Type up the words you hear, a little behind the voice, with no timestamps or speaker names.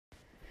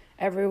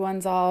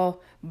everyone's all,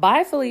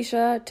 bye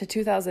Felicia, to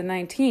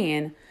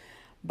 2019,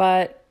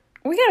 but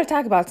we gotta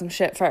talk about some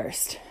shit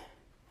first.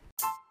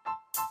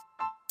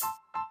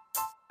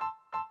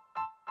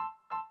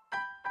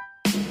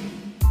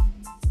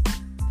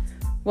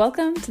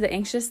 Welcome to the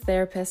Anxious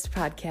Therapist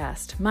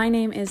Podcast. My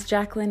name is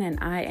Jacqueline and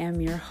I am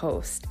your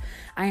host.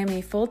 I am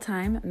a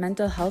full-time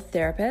mental health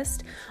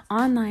therapist,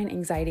 online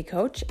anxiety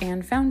coach,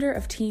 and founder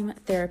of Team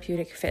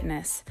Therapeutic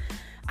Fitness.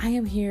 I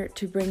am here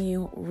to bring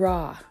you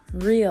raw,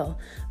 real,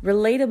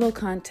 relatable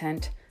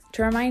content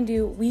to remind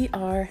you we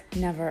are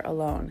never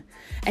alone.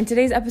 And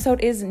today's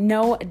episode is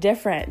no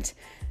different.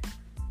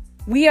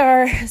 We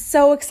are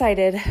so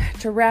excited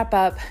to wrap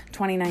up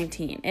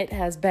 2019. It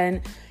has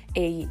been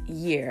a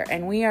year,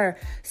 and we are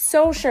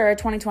so sure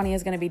 2020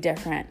 is going to be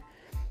different.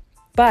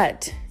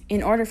 But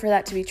in order for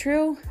that to be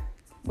true,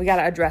 we got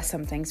to address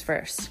some things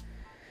first.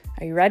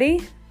 Are you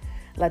ready?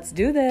 Let's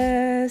do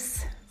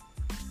this.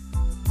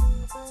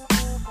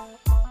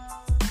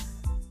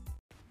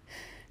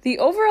 The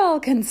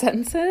overall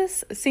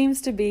consensus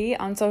seems to be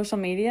on social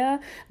media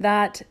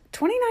that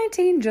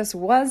 2019 just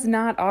was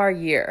not our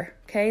year.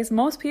 Okay, so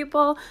most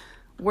people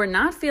were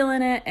not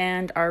feeling it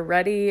and are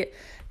ready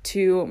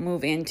to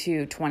move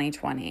into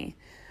 2020.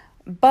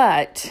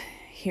 But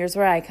here's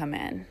where I come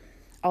in,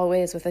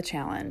 always with a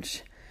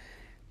challenge.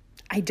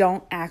 I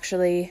don't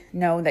actually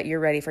know that you're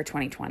ready for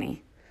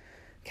 2020.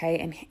 Okay,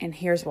 and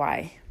here's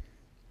why.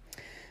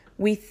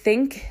 We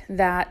think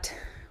that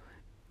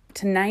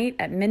tonight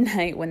at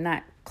midnight, when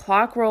that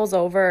clock rolls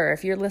over, or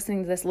if you're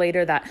listening to this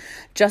later, that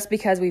just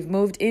because we've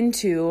moved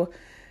into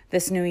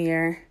this new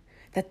year,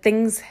 that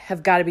things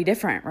have got to be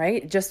different,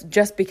 right?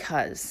 Just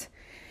because.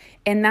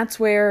 And that's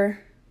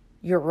where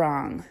you're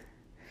wrong.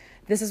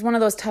 This is one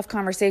of those tough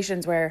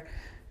conversations where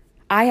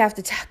I have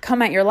to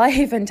come at your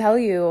life and tell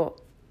you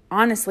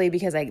honestly,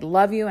 because I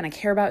love you and I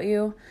care about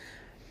you,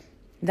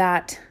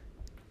 that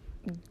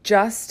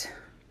just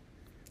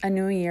a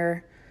new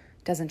year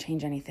doesn't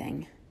change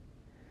anything.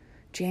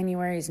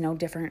 January is no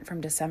different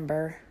from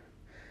December.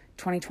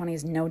 2020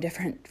 is no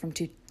different from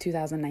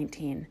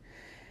 2019.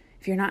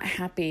 If you're not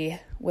happy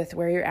with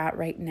where you're at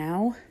right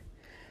now,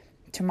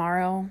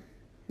 tomorrow,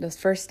 those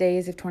first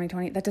days of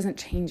 2020, that doesn't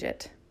change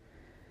it.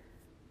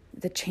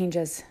 That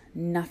changes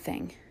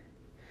nothing.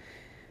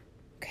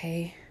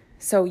 Okay?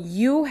 So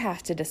you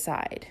have to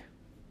decide,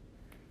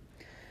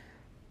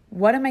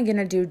 what am I going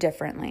to do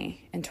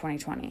differently in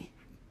 2020?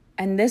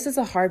 And this is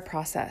a hard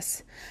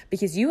process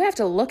because you have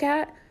to look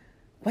at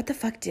what the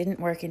fuck didn't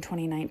work in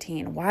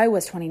 2019? Why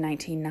was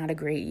 2019 not a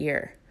great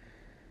year?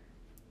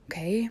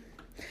 Okay?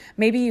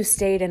 Maybe you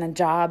stayed in a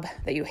job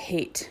that you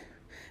hate.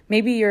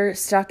 Maybe you're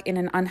stuck in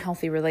an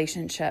unhealthy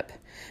relationship.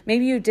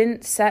 Maybe you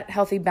didn't set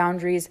healthy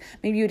boundaries.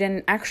 Maybe you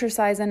didn't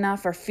exercise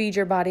enough or feed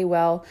your body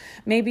well.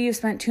 Maybe you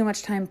spent too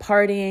much time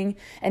partying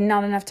and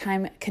not enough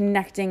time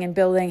connecting and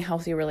building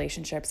healthy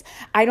relationships.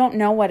 I don't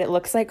know what it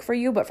looks like for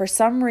you, but for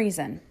some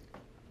reason,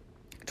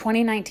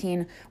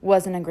 2019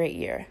 wasn't a great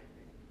year.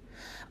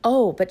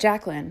 Oh, but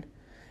Jacqueline,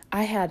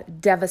 I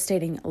had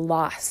devastating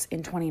loss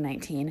in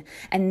 2019,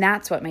 and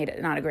that's what made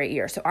it not a great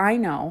year. So I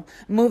know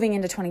moving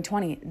into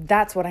 2020,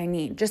 that's what I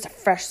need, just a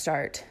fresh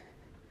start.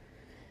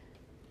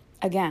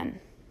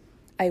 Again,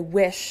 I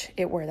wish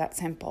it were that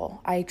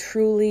simple. I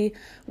truly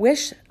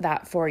wish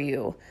that for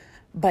you,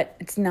 but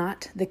it's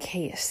not the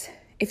case.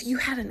 If you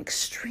had an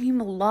extreme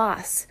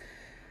loss,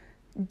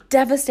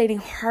 devastating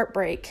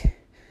heartbreak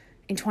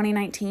in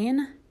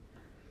 2019,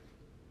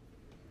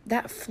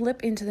 that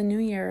flip into the new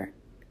year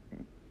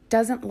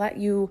doesn't let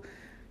you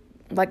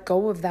let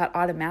go of that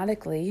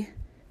automatically.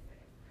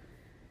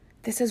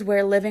 This is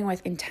where living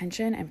with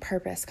intention and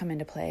purpose come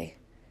into play.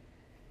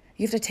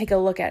 You have to take a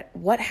look at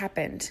what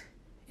happened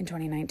in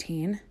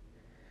 2019.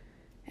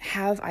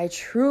 Have I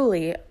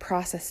truly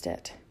processed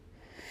it?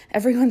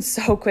 Everyone's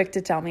so quick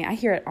to tell me. I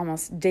hear it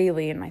almost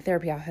daily in my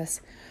therapy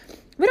office.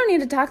 We don't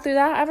need to talk through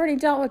that. I've already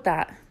dealt with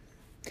that.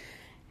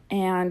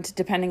 And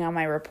depending on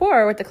my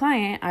rapport with the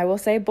client, I will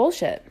say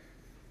bullshit.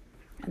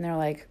 And they're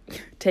like,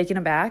 taken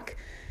aback.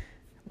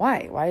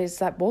 Why? Why is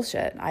that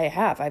bullshit?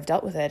 I've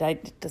dealt with it.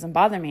 It doesn't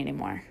bother me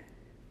anymore.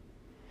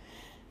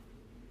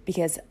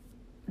 Because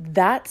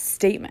that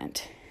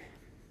statement,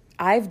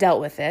 I've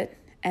dealt with it,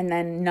 and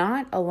then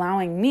not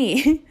allowing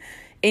me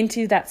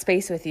into that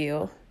space with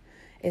you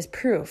is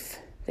proof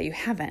that you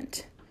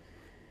haven't.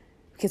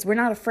 Because we're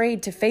not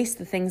afraid to face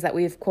the things that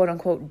we've quote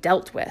unquote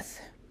dealt with.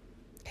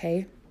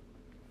 Okay?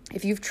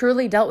 If you've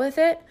truly dealt with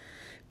it,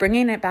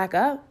 bringing it back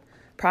up,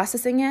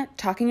 processing it,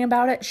 talking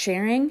about it,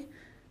 sharing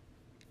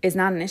is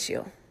not an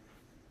issue.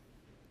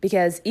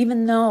 Because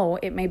even though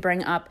it may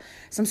bring up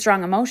some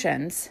strong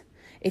emotions,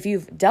 if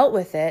you've dealt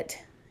with it,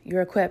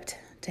 you're equipped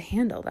to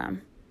handle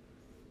them.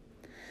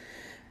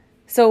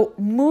 So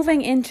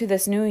moving into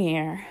this new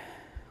year,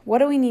 what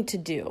do we need to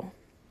do?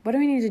 What do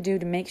we need to do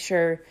to make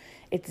sure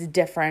it's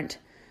different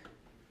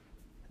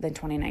than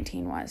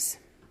 2019 was?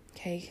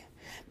 Okay?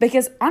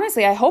 Because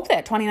honestly, I hope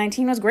that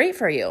 2019 was great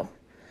for you.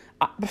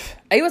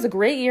 It was a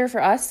great year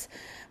for us.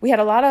 we had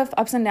a lot of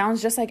ups and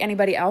downs just like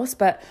anybody else,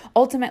 but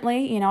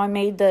ultimately, I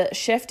made the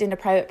shift into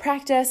private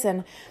practice,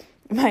 and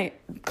my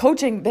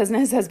coaching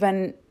business has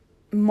been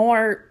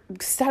more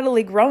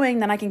steadily growing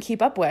than I can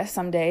keep up with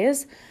some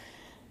days.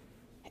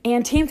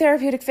 And Team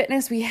Therapeutic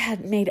Fitness, we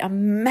had made a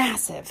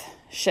massive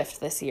shift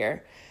this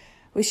year.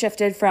 We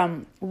shifted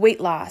from weight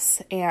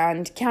loss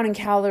and counting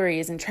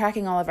calories and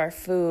tracking all of our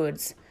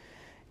foods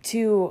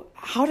to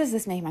how does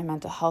this make my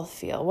mental health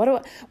feel? What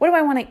do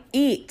I want to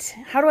eat?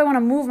 How do I want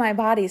to move my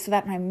body so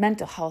that my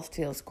mental health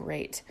feels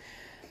great?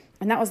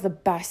 And that was the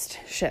best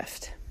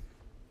shift.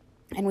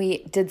 And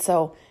we did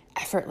so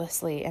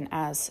effortlessly and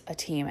as a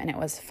team, and it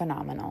was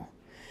phenomenal.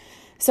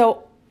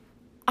 So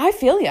I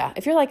feel ya.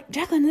 If you're like,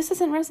 Jacqueline, this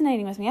isn't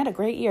resonating with me. I had a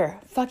great year.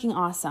 Fucking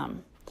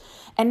awesome.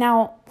 And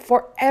now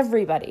for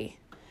everybody,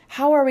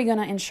 how are we going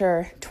to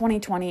ensure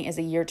 2020 is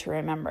a year to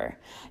remember?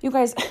 You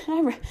guys,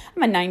 I'm a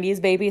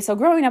 90s baby. So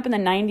growing up in the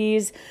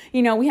 90s,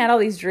 we had all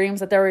these dreams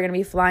that there were going to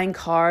be flying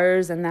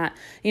cars and that,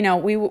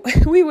 we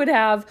would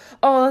have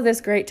all of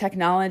this great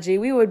technology.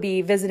 We would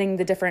be visiting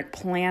the different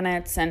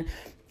planets and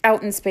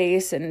out in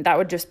space, and that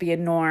would just be a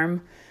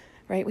norm,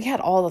 right? We had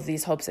all of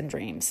these hopes and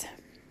dreams.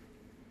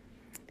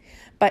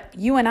 But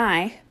you and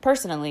I,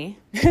 personally,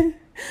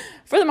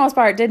 for the most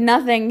part, did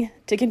nothing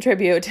to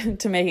contribute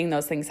to making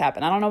those things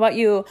happen. I don't know about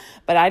you,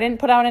 but I didn't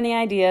put out any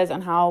ideas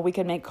on how we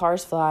could make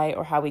cars fly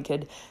or how we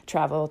could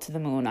travel to the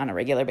moon on a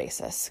regular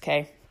basis,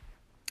 okay?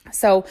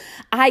 So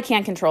I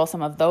can't control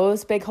some of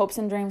those big hopes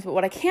and dreams, but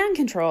what I can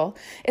control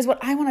is what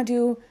I want to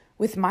do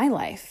with my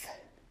life.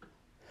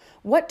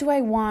 What do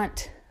I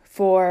want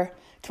for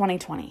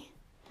 2020?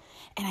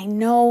 And I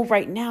know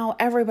right now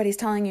everybody's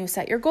telling you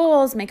set your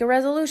goals, make a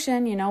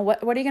resolution,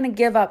 what are you going to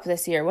give up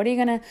this year? What are you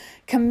going to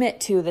commit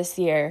to this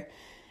year?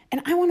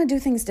 And I want to do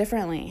things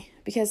differently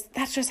because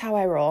that's just how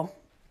I roll.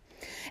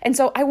 And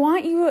so I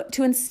want you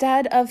to,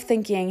 instead of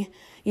thinking,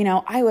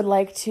 I would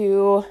like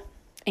to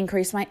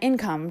increase my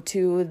income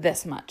to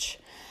this much.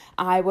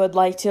 I would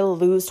like to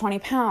lose 20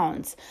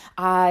 pounds.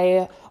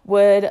 I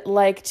would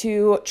like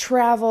to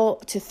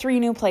travel to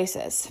 3 new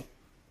places.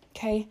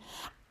 Okay?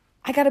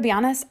 I got to be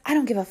honest, I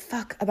don't give a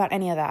fuck about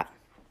any of that.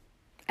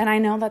 And I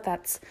know that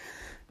that's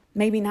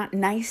maybe not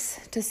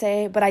nice to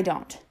say, but I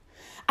don't.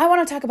 I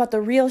want to talk about the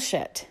real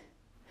shit.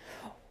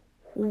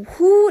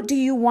 Who do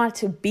you want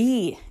to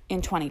be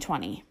in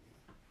 2020?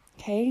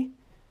 Okay?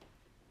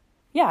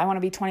 Yeah, I want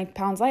to be 20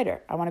 pounds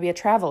lighter. I want to be a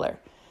traveler.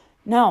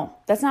 No,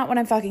 that's not what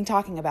I'm fucking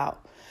talking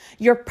about.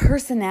 Your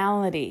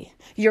personality,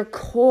 your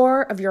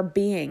core of your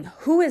being.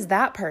 Who is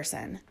that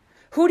person?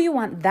 Who do you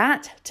want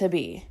that to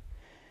be?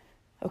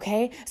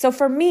 Okay, so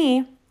for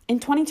me, in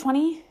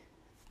 2020,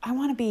 I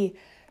want to be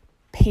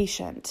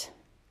patient,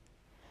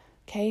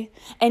 okay?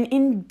 And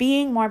in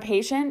being more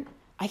patient,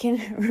 I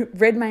can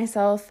rid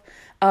myself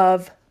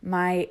of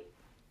my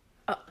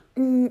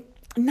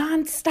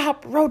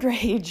nonstop road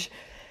rage,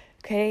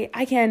 okay?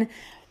 I can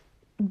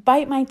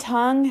bite my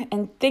tongue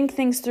and think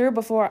things through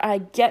before I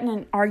get in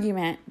an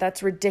argument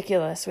that's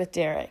ridiculous with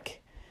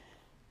Derek.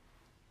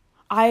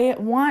 I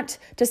want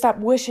to stop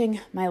wishing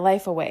my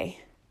life away.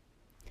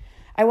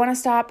 I want to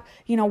stop,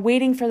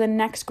 waiting for the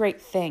next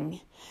great thing.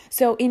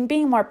 So in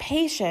being more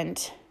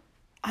patient,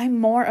 I'm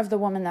more of the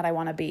woman that I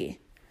want to be.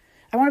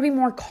 I want to be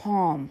more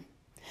calm.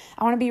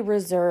 I want to be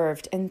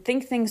reserved and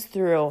think things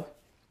through.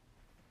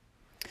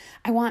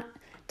 I want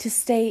to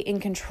stay in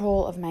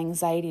control of my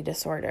anxiety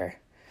disorder,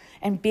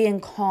 and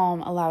being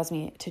calm allows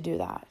me to do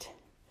that.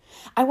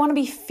 I want to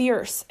be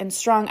fierce and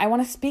strong. I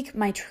want to speak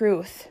my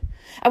truth.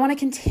 I want to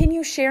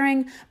continue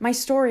sharing my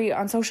story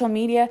on social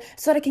media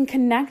so that I can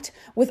connect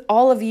with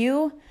all of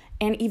you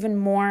and even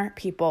more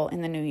people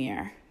in the new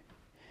year.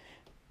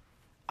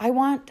 I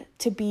want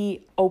to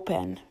be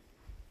open,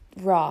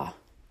 raw,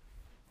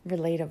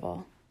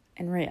 relatable,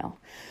 and real.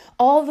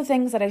 All the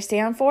things that I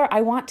stand for,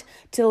 I want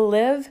to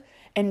live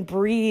and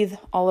breathe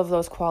all of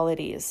those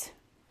qualities.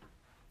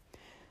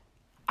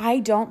 I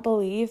don't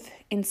believe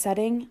in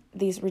setting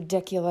these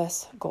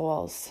ridiculous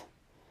goals.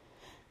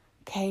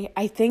 Okay,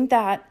 I think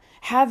that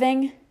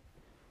having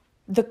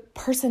the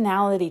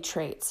personality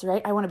traits,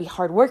 right? I want to be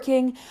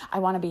hardworking. I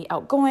want to be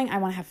outgoing. I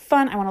want to have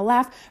fun. I want to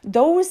laugh.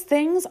 Those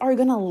things are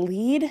going to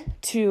lead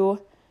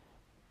to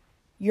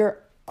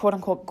your quote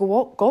unquote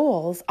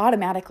goals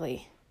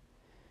automatically.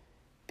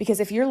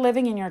 Because if you're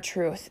living in your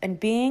truth and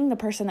being the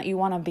person that you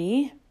want to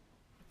be,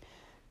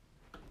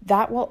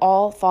 that will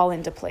all fall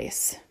into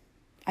place.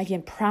 I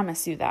can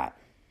promise you that.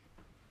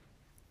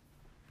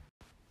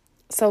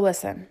 So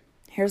listen,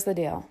 here's the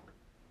deal.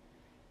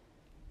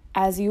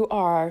 As you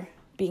are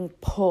being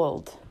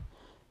pulled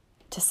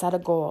to set a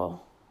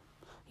goal,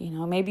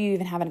 maybe you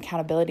even have an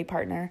accountability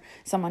partner,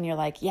 someone you're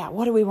like, yeah,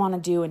 what do we want to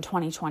do in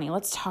 2020?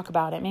 Let's talk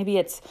about it. Maybe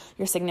it's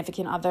your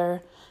significant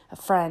other, a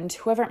friend,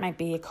 whoever it might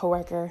be, a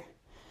coworker.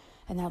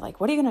 And they're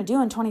like, what are you going to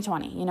do in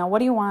 2020? What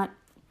do you want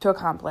to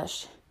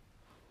accomplish?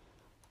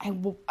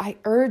 I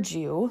urge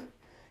you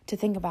to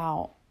think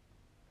about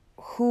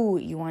who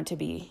you want to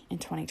be in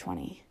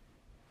 2020.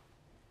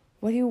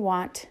 What do you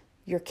want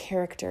your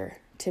character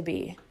to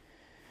be?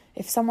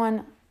 If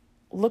someone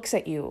looks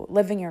at you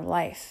living your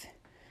life,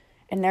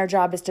 and their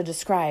job is to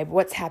describe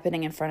what's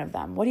happening in front of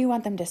them. What do you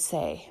want them to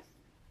say?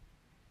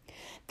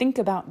 Think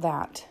about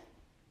that.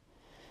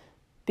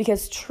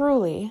 Because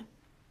truly,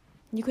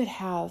 you could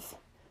have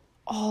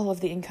all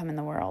of the income in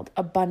the world,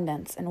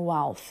 abundance and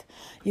wealth.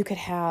 You could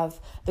have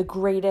the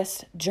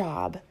greatest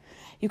job.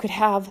 You could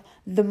have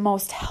the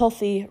most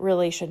healthy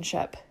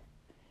relationship.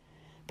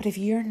 But if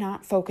you're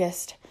not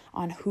focused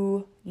on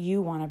who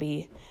you want to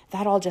be,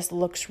 that all just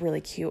looks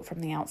really cute from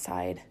the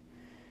outside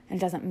and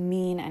doesn't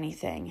mean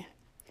anything.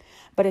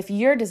 But if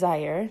your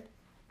desire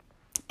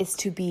is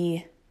to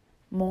be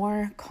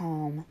more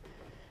calm,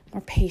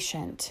 more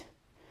patient,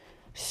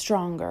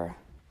 stronger,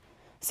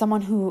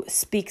 someone who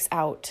speaks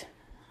out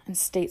and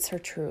states her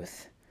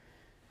truth,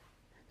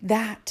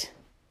 that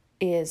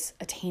is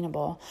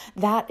attainable.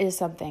 That is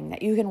something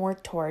that you can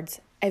work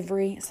towards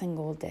every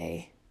single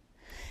day.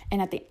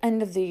 And at the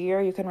end of the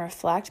year, you can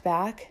reflect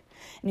back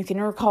and you can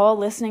recall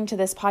listening to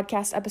this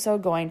podcast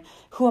episode going,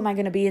 who am I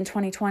going to be in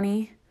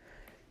 2020?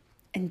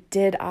 And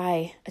did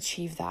I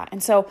achieve that?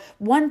 And so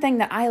one thing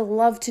that I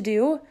love to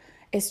do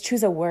is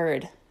choose a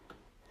word.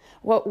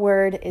 What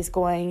word is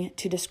going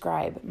to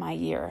describe my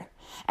year?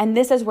 And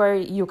this is where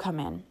you come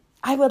in.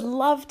 I would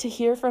love to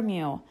hear from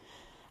you.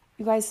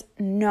 You guys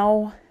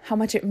know how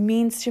much it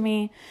means to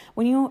me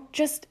when you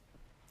just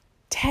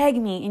tag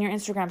me in your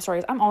Instagram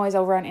stories. I'm always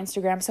over on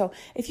Instagram. So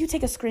if you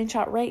take a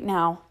screenshot right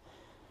now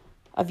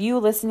of you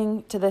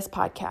listening to this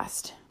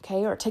podcast,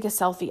 okay, or take a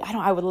selfie,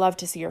 I would love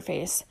to see your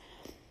face.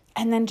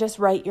 And then just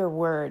write your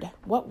word.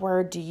 What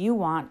word do you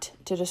want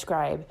to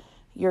describe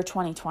your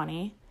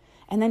 2020?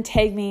 And then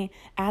tag me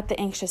at The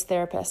Anxious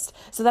Therapist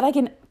so that I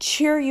can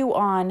cheer you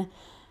on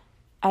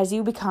as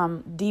you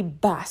become the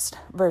best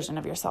version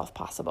of yourself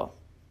possible.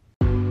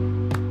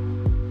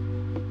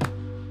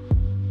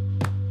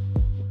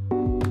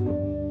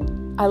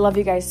 I love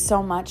you guys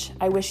so much.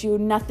 I wish you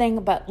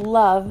nothing but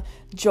love,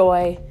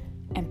 joy,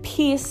 and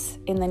peace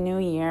in the new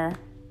year.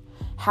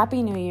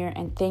 Happy New Year,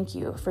 and thank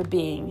you for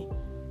being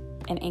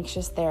an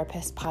Anxious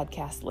Therapist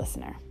podcast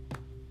listener.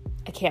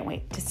 I can't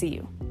wait to see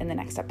you in the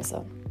next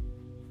episode.